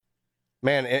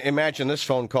Man, imagine this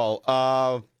phone call.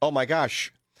 Oh my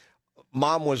gosh.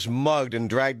 Mom was mugged and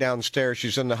dragged downstairs.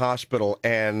 She's in the hospital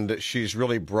and she's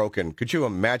really broken. Could you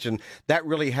imagine? That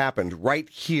really happened right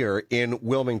here in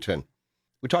Wilmington.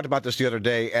 We talked about this the other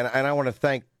day, and I want to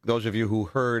thank those of you who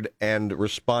heard and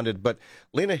responded. But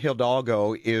Lena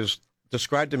Hidalgo is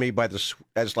described to me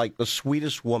as like the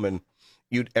sweetest woman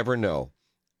you'd ever know.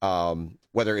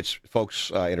 Whether it's folks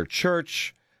in her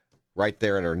church, right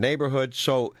there in her neighborhood.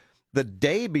 So the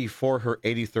day before her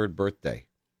 83rd birthday,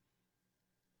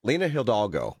 Lena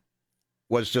Hidalgo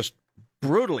was just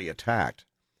brutally attacked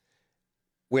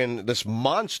when this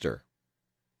monster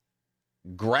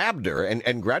grabbed her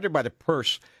and grabbed her by the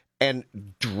purse and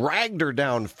dragged her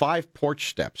down 5 porch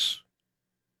steps.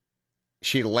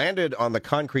 She landed on the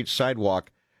concrete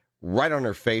sidewalk right on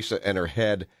her face and her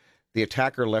head. The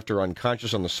attacker left her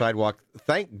unconscious on the sidewalk.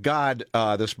 Thank God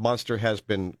this monster has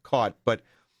been caught, but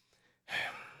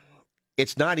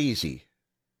it's not easy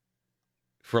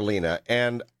for Lena.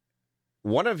 And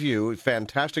one of you,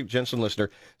 fantastic Jensen listener,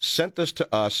 sent this to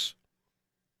us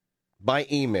by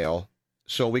email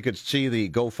so we could see the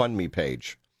GoFundMe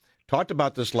page. Talked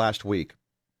about this last week.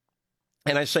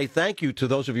 And I say thank you to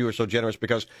those of you who are so generous,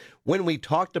 because when we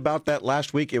talked about that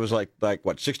last week, it was like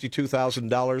what,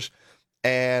 $62,000?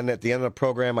 And at the end of the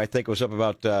program, I think it was up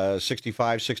about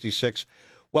 65, 66.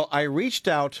 Well, I reached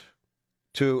out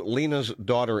to Lena's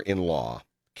daughter-in-law,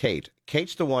 Kate.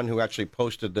 Kate's the one who actually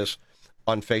posted this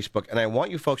on Facebook. And I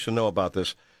want you folks to know about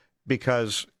this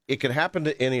because it can happen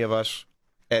to any of us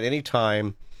at any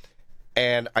time.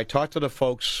 And I talked to the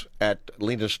folks at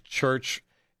Lena's church,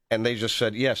 and they just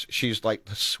said, yes, she's like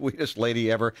the sweetest lady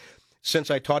ever.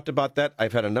 Since I talked about that,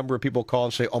 I've had a number of people call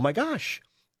and say, oh, my gosh,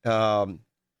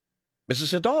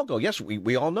 Mrs. Hidalgo, yes,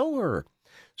 we all know her.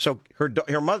 So her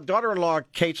daughter-in-law,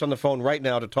 Kate's on the phone right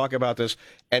now to talk about this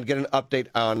and get an update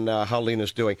on how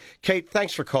Lena's doing. Kate,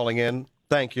 thanks for calling in.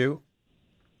 Thank you.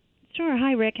 Sure.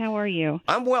 Hi, Rick. How are you?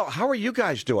 I'm well. How are you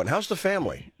guys doing? How's the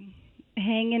family?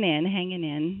 Hanging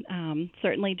in.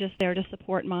 Certainly just there to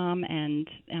support Mom. And,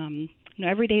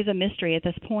 every day's a mystery at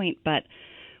this point, but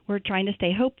we're trying to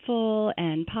stay hopeful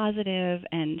and positive,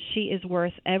 and she is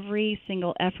worth every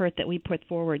single effort that we put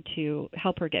forward to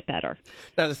help her get better.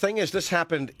 Now, the thing is, this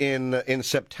happened in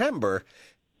September,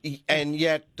 and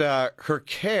yet her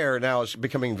care now is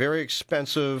becoming very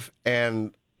expensive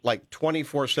and like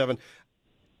 24/7.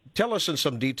 Tell us in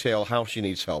some detail how she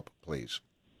needs help, please.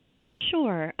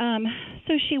 Sure.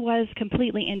 So she was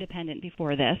completely independent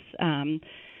before this,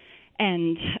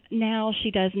 and now she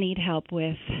does need help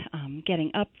with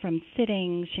getting up from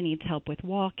sitting. She needs help with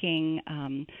walking.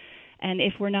 And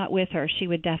if we're not with her, she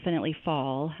would definitely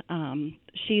fall.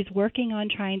 She's working on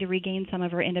trying to regain some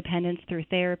of her independence through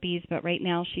therapies, but right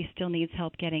now she still needs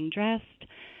help getting dressed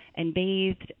and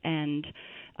bathed and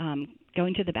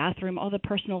going to the bathroom, all the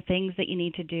personal things that you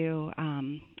need to do.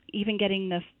 Even getting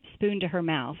the spoon to her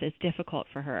mouth is difficult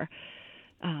for her.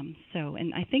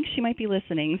 And I think she might be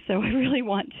listening, so I really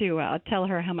want to tell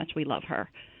her how much we love her.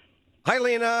 Hi,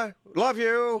 Lena. Love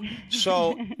you.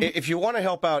 So if you want to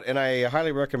help out, and I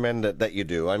highly recommend that you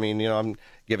do. I mean, I'm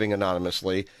giving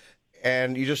anonymously.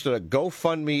 And you just go to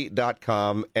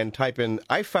GoFundMe.com and type in,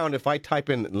 I found if I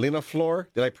type in Lena Flor,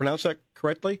 did I pronounce that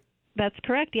correctly? That's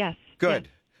correct, yes. Good.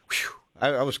 Yes. Whew,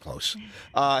 I was close.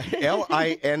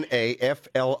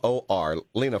 LINAFLOR,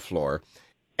 Lena Flor.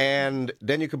 And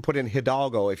then you can put in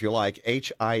Hidalgo if you like,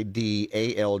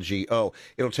 HIDALGO.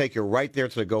 It'll take you right there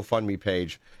to the GoFundMe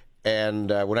page. And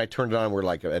when I turned it on, we're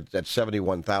like at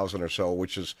 71,000 or so,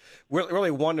 which is really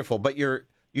wonderful. But you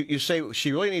say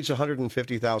she really needs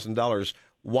 $150,000.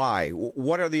 Why?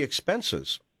 What are the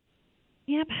expenses?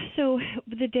 Yep. So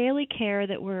the daily care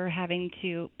that we're having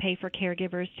to pay for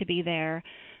caregivers to be there,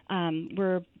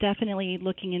 we're definitely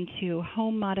looking into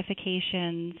home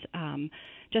modifications,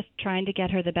 just trying to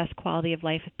get her the best quality of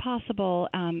life as possible.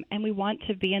 And we want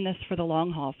to be in this for the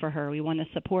long haul for her. We want to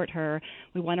support her.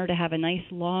 We want her to have a nice,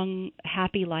 long,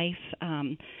 happy life.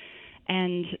 And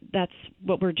that's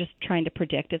what we're just trying to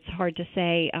predict. It's hard to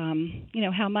say,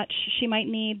 how much she might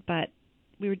need, but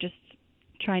we were just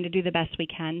trying to do the best we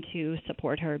can to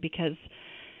support her because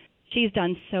she's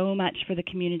done so much for the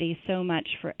community, so much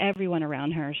for everyone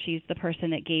around her. She's the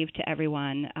person that gave to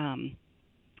everyone.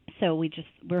 So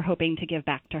we're hoping to give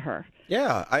back to her.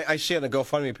 Yeah, I see on the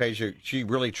GoFundMe page, she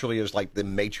really truly is like the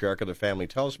matriarch of the family.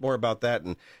 Tell us more about that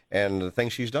and the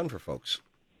things she's done for folks.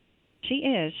 She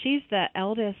is. She's the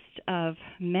eldest of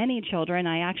many children.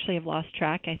 I actually have lost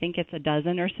track. I think it's a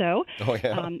dozen or so. Oh,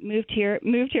 yeah. Moved here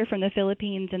from the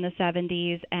Philippines in the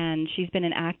 70s, and she's been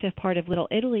an active part of Little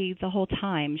Italy the whole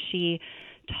time. She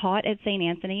taught at St.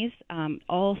 Anthony's.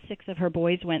 All 6 of her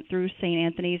boys went through St.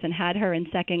 Anthony's and had her in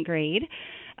 2nd grade.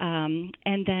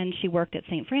 And then she worked at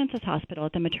St. Francis Hospital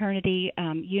at the maternity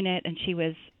unit, and she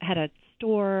had a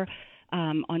store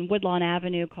on Woodlawn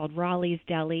Avenue called Raleigh's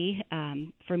Deli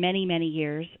for many, many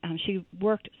years. She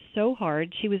worked so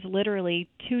hard. She was literally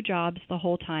 2 jobs the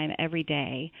whole time, every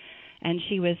day. And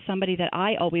she was somebody that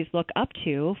I always look up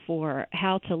to for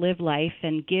how to live life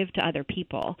and give to other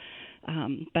people.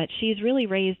 But she's really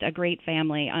raised a great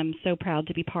family I'm so proud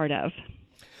to be part of.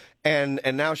 And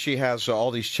now she has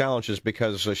all these challenges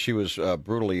because she was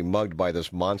brutally mugged by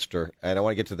this monster. And I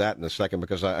want to get to that in a second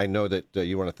because I know that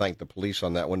you want to thank the police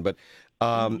on that one. But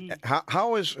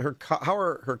how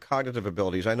are her cognitive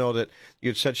abilities? I know that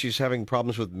you'd said she's having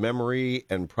problems with memory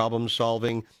and problem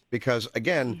solving because,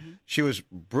 again, she was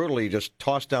brutally just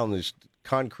tossed down these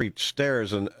concrete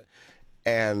stairs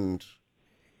and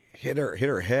hit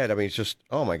her head. I mean, it's just,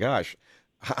 oh my gosh.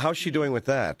 How's she doing with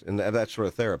that and that sort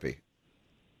of therapy?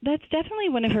 That's definitely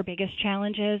one of her biggest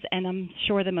challenges, and I'm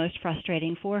sure the most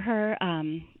frustrating for her.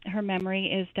 Her memory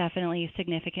is definitely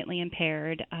significantly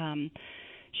impaired.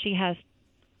 She has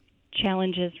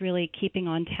challenges really keeping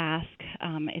on task.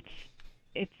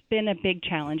 It's been a big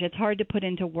challenge. It's hard to put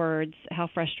into words how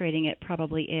frustrating it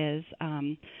probably is,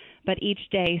 but each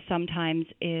day sometimes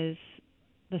is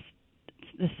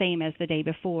the same as the day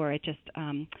before. It just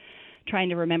trying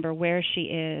to remember where she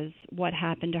is, what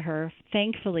happened to her.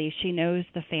 Thankfully, she knows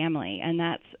the family, and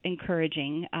that's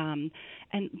encouraging.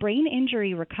 And brain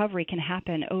injury recovery can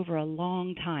happen over a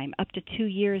long time, up to 2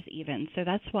 years even. So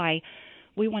that's why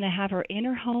we want to have her in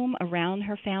her home around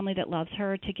her family that loves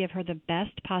her to give her the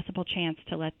best possible chance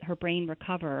to let her brain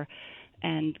recover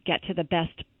and get to the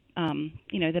best,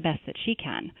 the best that she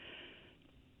can.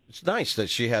 It's nice that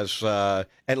she has, and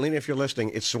Lena, if you're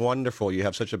listening, it's wonderful. You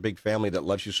have such a big family that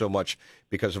loves you so much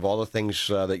because of all the things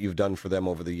that you've done for them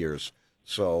over the years.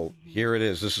 So here it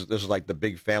is. This is like the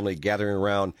big family gathering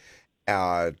around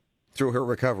through her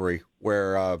recovery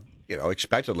where,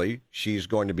 expectedly she's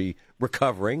going to be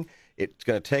recovering. It's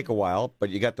going to take a while, but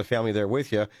you got the family there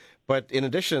with you. But in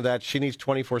addition to that, she needs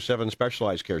 24/7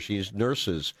 specialized care. She needs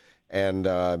nurses and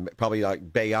probably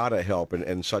like Bayada help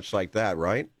and such like that,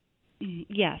 right?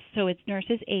 Yes, so it's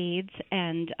nurses' aides,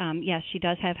 and yes, she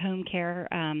does have home care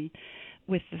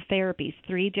with the therapies,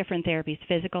 3 different therapies: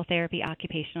 physical therapy,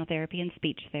 occupational therapy, and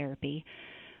speech therapy.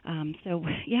 So,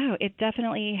 yeah, it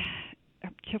definitely,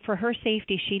 for her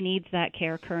safety, she needs that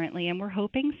care currently, and we're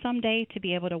hoping someday to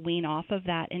be able to wean off of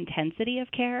that intensity of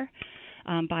care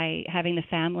by having the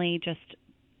family just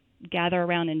gather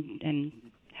around and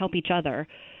help each other.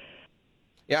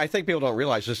 Yeah, I think people don't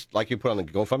realize this, like you put on the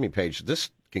GoFundMe page, this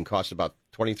can cost about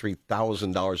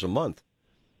 $23,000 a month.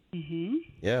 Mm-hmm.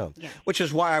 Yeah, yes. Which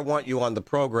is why I want you on the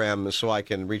program so I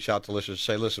can reach out to listeners and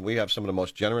say, listen, we have some of the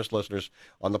most generous listeners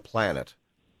on the planet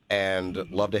and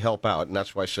love to help out. And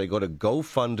that's why I say go to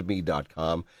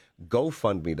GoFundMe.com,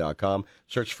 GoFundMe.com,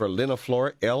 search for Lina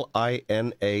Flor, LINAFLOR,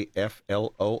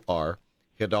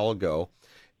 Hidalgo,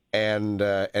 and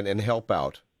help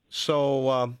out.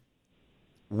 So,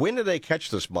 when did they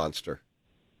catch this monster?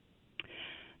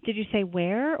 Did you say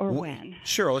where or when?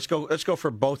 Sure, let's go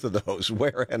for both of those,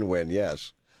 where and when.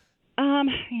 Yes. I'm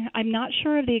not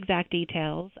sure of the exact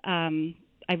details. I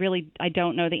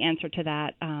don't know the answer to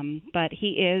that. But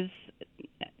he is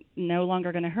no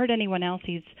longer going to hurt anyone else.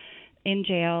 He's in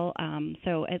jail,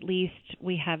 so at least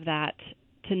we have that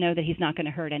to know that he's not going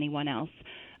to hurt anyone else.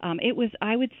 It was,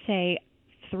 I would say,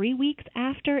 3 weeks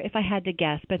after, if I had to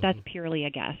guess, but that's purely a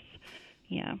guess.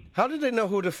 Yeah. How did they know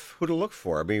who to look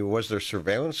for? I mean, was there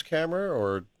surveillance camera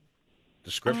or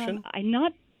description? I'm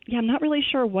not really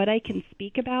sure what I can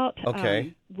speak about.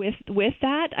 Okay. With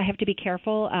that, I have to be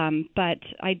careful. But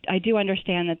I do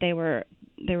understand that they were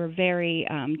very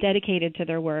dedicated to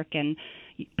their work and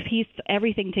pieced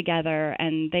everything together,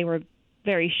 and they were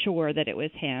very sure that it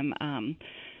was him.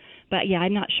 But yeah,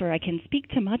 I'm not sure I can speak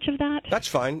to much of that. That's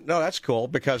fine. No, that's cool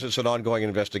because it's an ongoing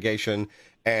investigation,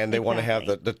 and they want to have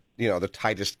the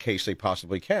tightest case they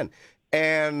possibly can.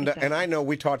 And I know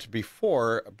we talked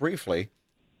before briefly,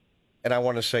 and I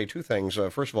want to say 2 things.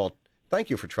 First of all, thank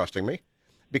you for trusting me,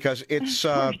 because it's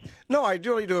no, I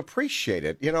really do appreciate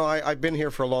it. You know, I've been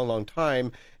here for a long, long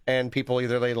time, and people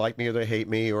either they like me or they hate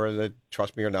me or they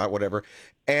trust me or not, whatever.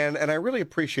 And I really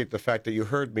appreciate the fact that you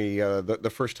heard me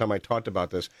the first time I talked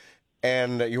about this.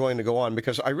 And you're willing to go on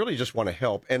because I really just want to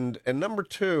help. And number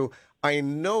 2, I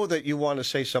know that you want to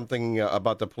say something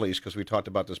about the police because we talked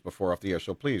about this before off the air.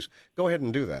 So please go ahead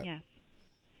and do that.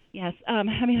 Yes. I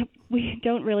mean, we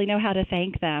don't really know how to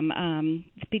thank them.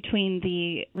 Between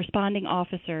the responding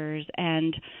officers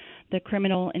and the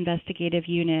Criminal Investigative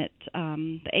Unit,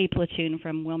 the A Platoon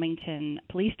from Wilmington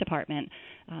Police Department.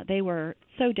 They were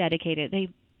so dedicated. They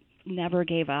never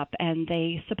gave up, and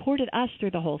they supported us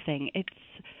through the whole thing.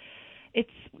 It's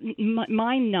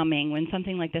mind-numbing when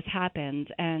something like this happens,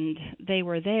 and they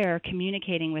were there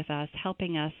communicating with us,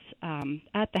 helping us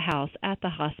at the house, at the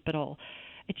hospital.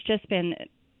 It's just been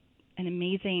an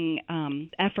amazing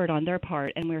effort on their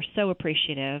part, and we're so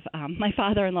appreciative. My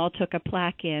father-in-law took a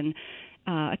plaque in,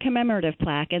 a commemorative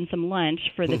plaque, and some lunch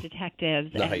for the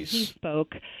detectives, Nice. and he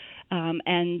spoke.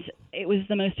 And it was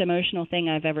the most emotional thing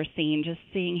I've ever seen, just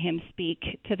seeing him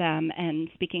speak to them and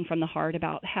speaking from the heart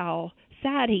about how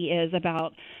sad he is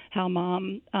about how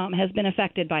Mom has been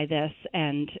affected by this,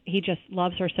 and he just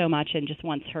loves her so much and just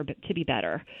wants her to be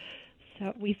better.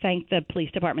 So we thank the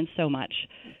police department so much.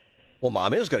 Well,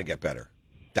 Mom is going to get better.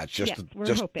 That's just, Yes, we're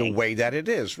just the hoping. way that it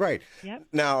is, right? Yep.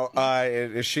 Now,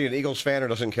 is she an Eagles fan or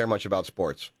doesn't care much about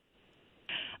sports?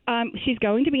 She's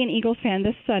going to be an Eagles fan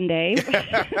this Sunday.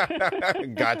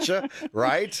 Gotcha,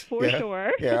 right? For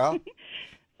sure. Yeah.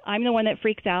 I'm the one that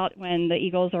freaks out when the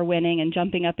Eagles are winning and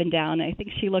jumping up and down. I think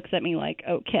she looks at me like,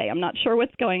 okay, I'm not sure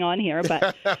what's going on here.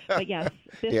 But yes,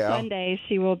 this Sunday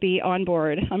she will be on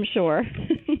board, I'm sure.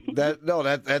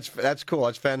 That's cool.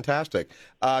 That's fantastic.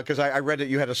 Because I read that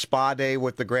you had a spa day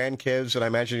with the grandkids, and I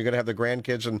imagine you're going to have the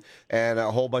grandkids and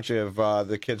a whole bunch of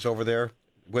the kids over there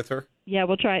with her. Yeah,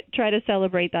 we'll try to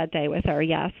celebrate that day with her,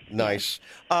 yes. Nice.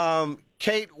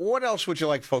 Kate, what else would you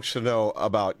like folks to know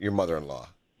about your mother-in-law?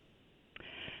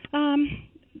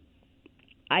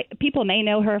 People may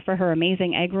know her for her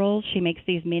amazing egg rolls. She makes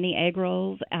these mini egg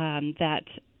rolls that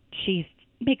she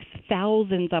makes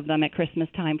thousands of them at Christmas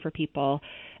time for people,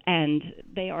 and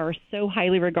they are so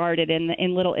highly regarded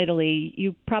in Little Italy.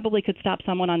 You probably could stop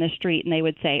someone on the street and they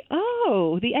would say,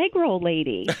 "Oh, the egg roll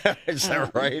lady." Is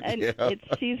that right? And yeah.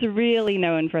 She's really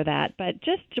known for that. But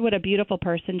just what a beautiful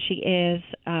person she is,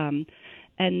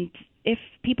 and if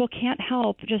people can't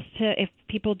help, if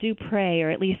people do pray or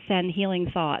at least send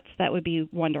healing thoughts, that would be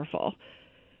wonderful.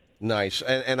 Nice.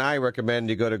 And I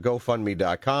recommend you go to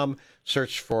GoFundMe.com,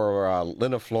 search for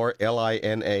Lina Flor,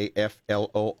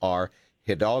 Linaflor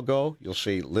Hidalgo. You'll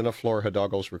see Lina Flor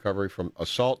Hidalgo's recovery from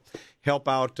assault. Help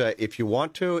out if you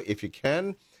want to, if you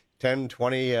can. 10,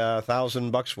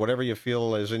 20,000 bucks, whatever you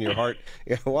feel is in your heart.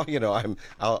 Well,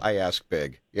 I ask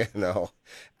big. Go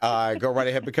right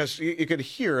ahead, because you could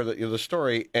hear the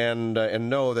story and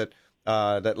know that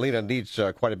that Lina needs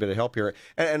quite a bit of help here.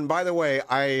 And by the way,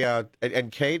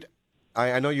 and Kate,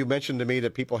 I know you mentioned to me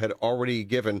that people had already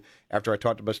given after I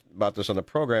talked about this on the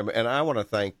program, and I want to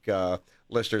thank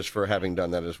listeners for having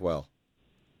done that as well.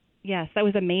 Yes, that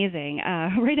was amazing.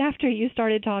 Right after you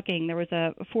started talking, there was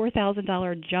a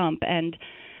 $4,000 jump, and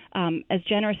as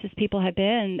generous as people had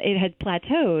been, it had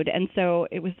plateaued, and so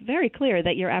it was very clear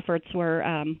that your efforts were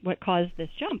what caused this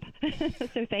jump.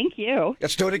 So thank you.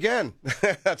 Let's do it again.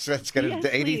 Let's get it to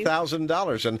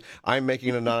 $80,000, and I'm making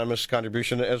an anonymous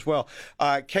contribution as well.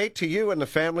 Kate, to you and the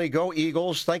family, go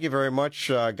Eagles. Thank you very much.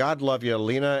 God love you,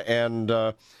 Lina,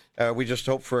 and we just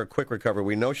hope for a quick recovery.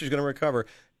 We know she's going to recover.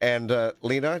 And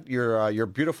Lina, you're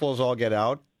beautiful as all get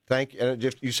out.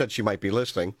 You said she might be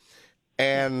listening,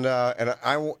 and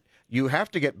you have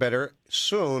to get better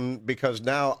soon, because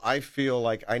now I feel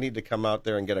like I need to come out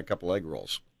there and get a couple egg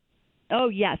rolls. Oh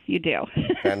yes, you do.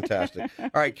 Fantastic. All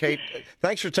right, Kate,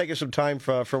 thanks for taking some time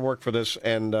from work for this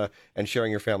and sharing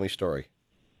your family story.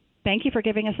 Thank you for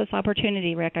giving us this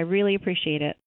opportunity, Rick. I really appreciate it.